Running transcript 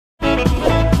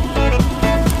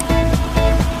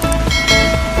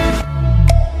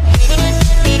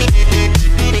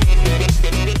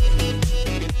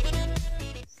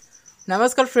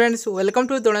नमस्कार friends, welcome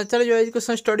to Dronacharya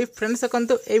education study. Friends देखो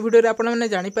ये वीडियो आपने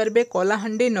जानीपारे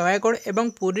कलाहांडी नयागढ़ और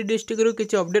पुरी डिस्ट्रिक्ट रू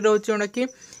किसी अपडेट रोचे जोटा कि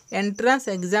एंट्रांस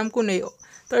एग्जाम को नहीं।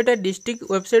 तो यहाँ डिस्ट्रिक्ट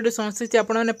वेबसाइट समस्त किसी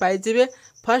आपने पाइबे।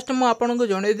 फास्ट मुझे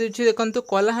जन दूसरी देखो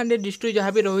कलाहांडी डिस्ट्रिक्ट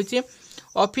जहाँ भी रही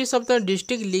office of the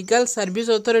district legal service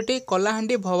authority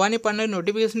Kalahandi Bhawanipatna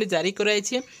notification जारी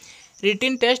कराई।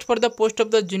 Written test for the post of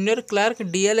the junior clerk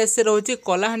DLS रही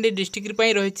कलाहांडी डिस्ट्रिक्ट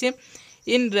रही।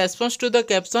 In response to the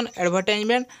caption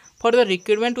advertisement for the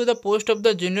recruitment to the post of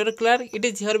the junior clerk, it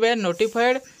is hereby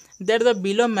notified that the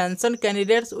below mentioned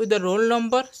candidates with the roll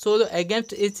number so the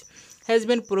against it has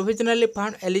been provisionally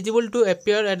found eligible to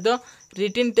appear at the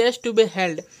written test to be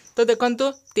held। तो देखो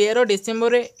 13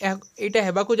 December यहाँ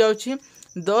हेबाकू जाउछि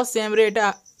 10 AM रे एटा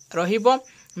रहिबो।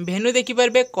 Venue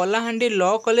देखिपारे Kalahandi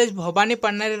law college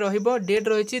Bhawanipatna रे रहिबो। Date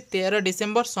रही 13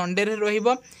 December Sunday रे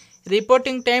रहिबो।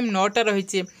 रिपोर्टिंग टाइम 9टा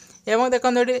रही। एवं देखो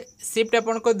ये सिफ्ट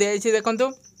आपन को दिखाई देखो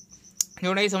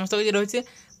जोटा कि समस्त किसी रही।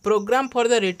 Programme for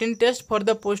the written test for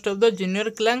the post of the junior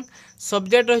clerk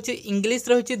subject रही इंग्लिश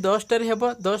रही 10टा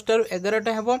 10टा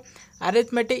 11टा हेब।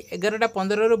 अरिथमेटिक 11टा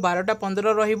 15 ରୁ 12टा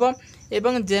 15 रहिबो।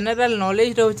 एवं जनरल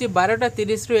नॉलेज रही 12टा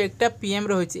 30 ରୁ 1टा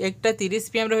PM रही 1टा 30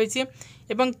 PM रही।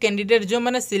 एवं कैंडिडेट जो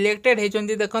मैंने सिलेक्टेड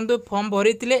होती देखो फॉर्म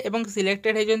भरी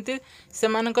सिलेक्टेड होती से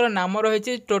नाम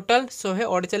रही टोटाल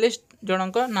 148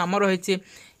 जनक नाम रही।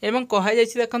 एवं कहुई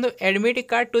देखो admit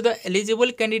card to the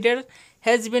eligible candidate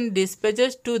has been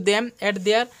डिस्पैचेड to them at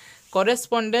there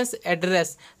करेस्पोंडेंस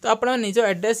address. तो आप निज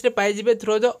एड्रेस पाइबे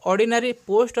थ्रू द ऑर्डिनरी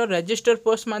पोस्ट और रजिस्टर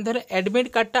पोस्ट मध्य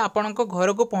एडमिट कार्डटा आपण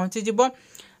घर को पहुँची।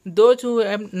 Those who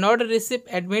have not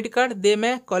receive admit card they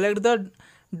may collect the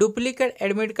duplicate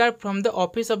admit card from the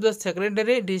office of the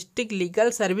secretary district legal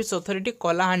service authority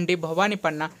Kalahandi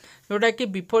Bhawanipatna जोटा कि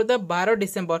before the 12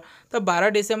 December. तो 12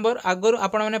 December आगुरी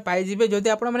आपने पाइबे। जदि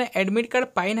आपने एडमिट कार्ड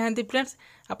पाई ना फ्रेंड्स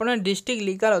आपने district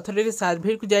legal authority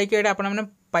service को जाकि आपने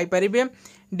Piper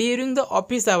during the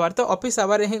office hour. तो ऑफिस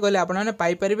आवर ही गले आपने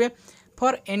Piper.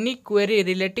 For any query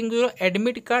relating to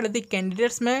admit card the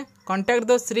candidates में contact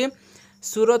the Shri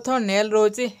Surath nail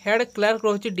रही हेड क्लर्क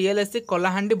रही DLS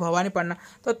कलाहांडी भवानीपाटना।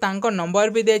 तो तांको नंबर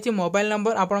भी दिखाई मोबाइल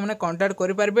नंबर आपने कॉन्टैक्ट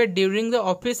करेंगे ड्यूरिंग द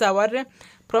ऑफिस आवर रे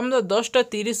फ्रॉम द 10टा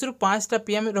 30 ରୁ 5टा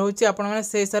PM रही आपने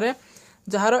से हिसाब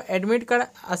जार एडमिट कार्ड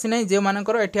आसी ना जो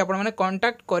मानकर ये आपने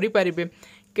कॉन्टैक्ट करेंगे।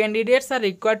 Candidates are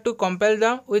required to compel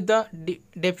the with the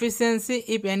deficiency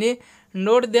if any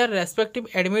note their respective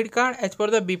admit card as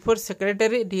per the before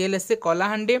secretary DLS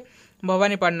Kalahandi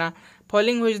Bhawanipatna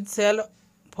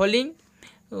following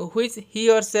which he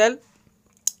or shall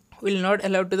will not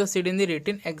allowed to the sit in the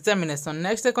written examination।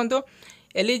 next देखो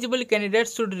eligible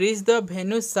candidates should reach the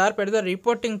venue sharp at the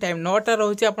reporting time। 9टा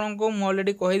रही आपको मुझे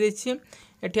already कहीदे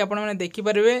ये आपने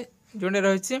देखिपारे जोड़े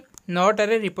रही 9टा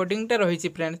रिपोर्टिंगटा रही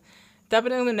friends.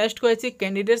 तापर नेक्स्ट कही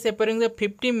candidates appearing the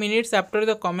 50 minutes after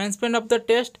the commencement of the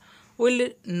test will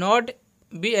not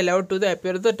be allowed to the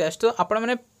appear the test। तो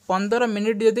आपने 15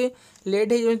 मिनिट जदि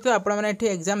लेट हो तो आपने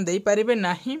एग्जाम दे पारे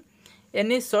ना।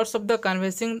 Any source of the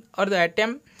canvassing or the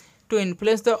attempt to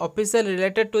influence the official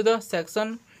related to the section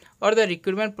or the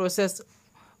recruitment process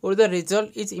or the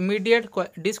result is immediate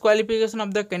disqualification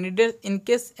of the candidate। in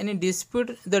case any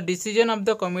dispute the decision of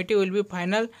the committee will be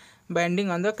final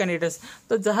binding on the candidates।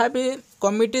 तो जहाँ भी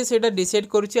committee से decide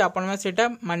करुच्ची आपण से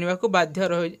मानवा को बाध्य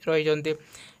रही।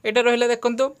 यहाँ रहा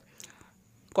देखो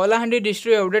कलाहांडी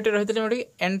डिस्ट्रिक्ट अपडेट रही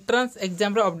जोटा एंट्रांस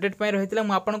एग्जाम अपडेट पर रही है।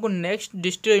 मुझे नेक्स्ट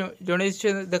डिस्ट्रिक्ट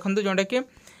जन देखो जोटा कि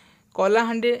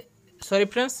Kalahandi sorry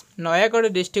friends Nayagarh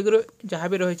district जहाँ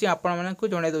भी रही आपण को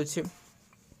जन दूसरी।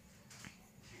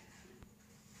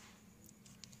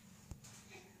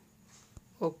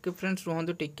 ओके फ्रेंड्स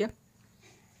रुहतु टिके।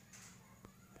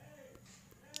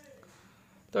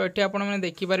 तो ये आपने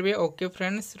देखिपारे। Okay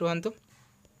friends रुहतु।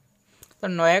 तो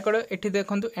नयागढ़ ये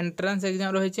देखो एंट्रांस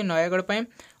एग्जाम रही Nayagarh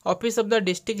office of the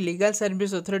district legal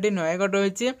service authority Nayagarh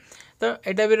रही। तो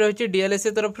यहाँ भी रही DLS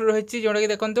तरफ रही जोटा कि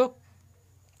देखो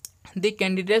the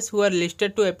candidates who are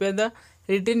listed to appear the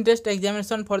written test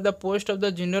examination for the post of the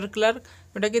junior clerk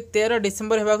जोटा कि 13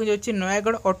 डिसेम्बर होगाक जाऊँगी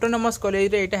नयागढ़ ऑटोनोमस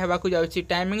कॉलेज रे यहाँ होगाक जाऊँगी।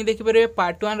 टाइमिंग देखिपारे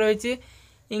पार्ट 1 रही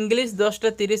इंग्लिश 10टा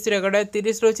 30 ରୁ 11ଟା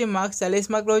 30 रही मार्क्स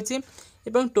 40 मार्क रही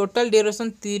एवं टोटाल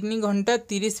ड्यूरेशन 3 घंटा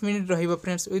 30 मिनिट रही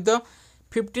फ्रेंड्स विथ द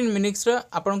 15 मिनिट्स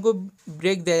आपन को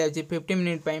ब्रेक दिया जाए 15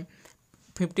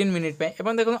 मिनिट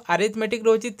एवं देखो अरिथमेटिक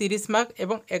रही 30 मार्क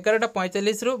एवं 11टा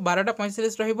 45 ରୁ 12टा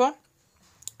 45 रहिबो।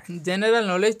 जनरल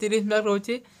नॉलेज 30 मार्क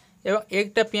रही एवं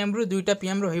 1टा PM ରୁ 2टा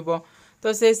PM रहिबो।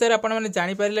 तो से हिसाब से आपने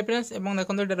जानीपारे फ्रेंड्स। एवं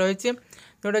देखो ये रही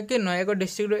जोटा कि नयागढ़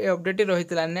डिस्ट्रिक्ट अपडेट रही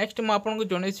है। नेक्स्ट मुझे आपको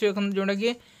जनइस जोटा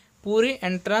कि पूरी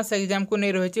एंट्रांस एग्जाम को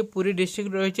नहीं रही पुरी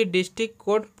डिस्ट्रिक्ट रही डिस्ट्रिक्ट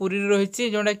कोड पुरी रही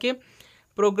जोटा कि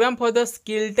programme for the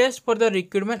skill test for the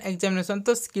recruitment examination.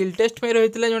 तो स्किल टेस्ट में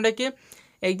रही है जोटा कि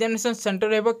एग्जामिनेशन सेंटर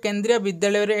रहिबो केंद्रीय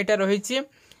विद्यालय रे एटा रही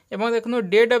एवं देखो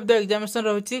डेट ऑफ द एग्जामिनेशन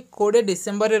रही 20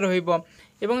 डिसेम्बर रहिबो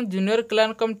एवं जूनियर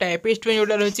क्लर्क कम टाइपिस्ट में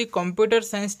जोटा रही कंप्यूटर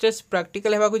साइंस टेस्ट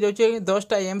प्रैक्टिकल होगा जाऊँगी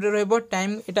 10टा AM रे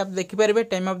time Etah देखिपारे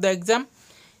time of the exam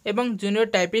एवं जूनियर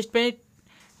टाइपिस्ट में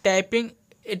टाइपिंग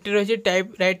ये रही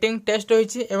टाइप राइटिंग टेस्ट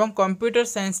रही कंप्यूटर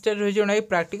साइंस टेस्ट रही जोटा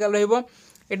प्रैक्टिकल रहिबो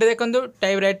एटा देखो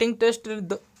टाइप राइटिंग टेस्ट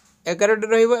 11टा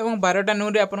रहिबो एवं 12टा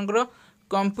नून आपनकर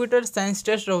कंप्यूटर साइंस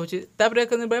टेस्ट रोचे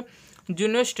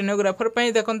जूनियर स्टेनोग्राफर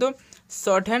देखो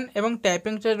शॉर्ट हैंड एवं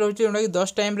टाइपिंग टेस्ट रोचे जोटा कि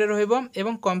 10 टाइम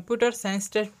एवं कंप्यूटर साइंस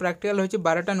टेस्ट प्रैक्टिकल होची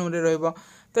 12टा नून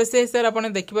तो से हिसाब से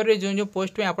आप देखिपारे जो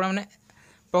पोस्ट में आपने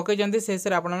पकई से हिसाब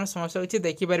से आपने समस्त किसी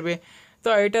देखिपारे। तो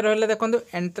यहाँ रहा देखो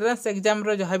एंट्रांस एग्जाम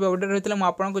जहाँ भी अपडेट रही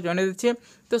है मुझे जन देती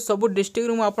तो सब डिस्ट्रिक्ट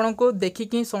मुझे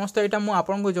देखिकी समस्त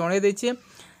यहाँ मुझे जन देती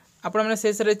आपने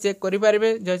से चेक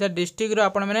करेंगे जैसा डिस्ट्रिक्ट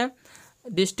आपने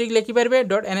डिस्ट्रिक्ट लिखिपारे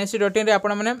 .nsc.in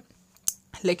आपने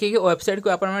लिखिकी वेबसाइट को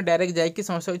आप डायरेक्ट जाकि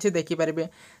समस्त किसी देखिपारे।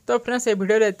 तो फ्रेंड्स ये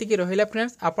वीडियो एतिकी रहिला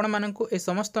फ्रेंड्स आपण मानकु ए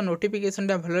समस्त नोटिफिकेशन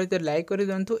भल रीते लाइक कर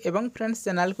दिंतु एवं फ्रेंड्स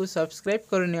चैनल को सब्सक्राइब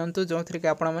कर नियंतु जो थी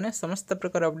आपण मैंने समस्त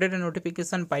प्रकार update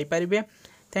notification pi पारिबे।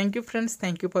 Thank you friends,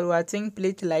 thank you for watching.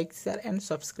 Please like share and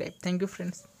subscribe. Thank you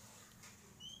friends.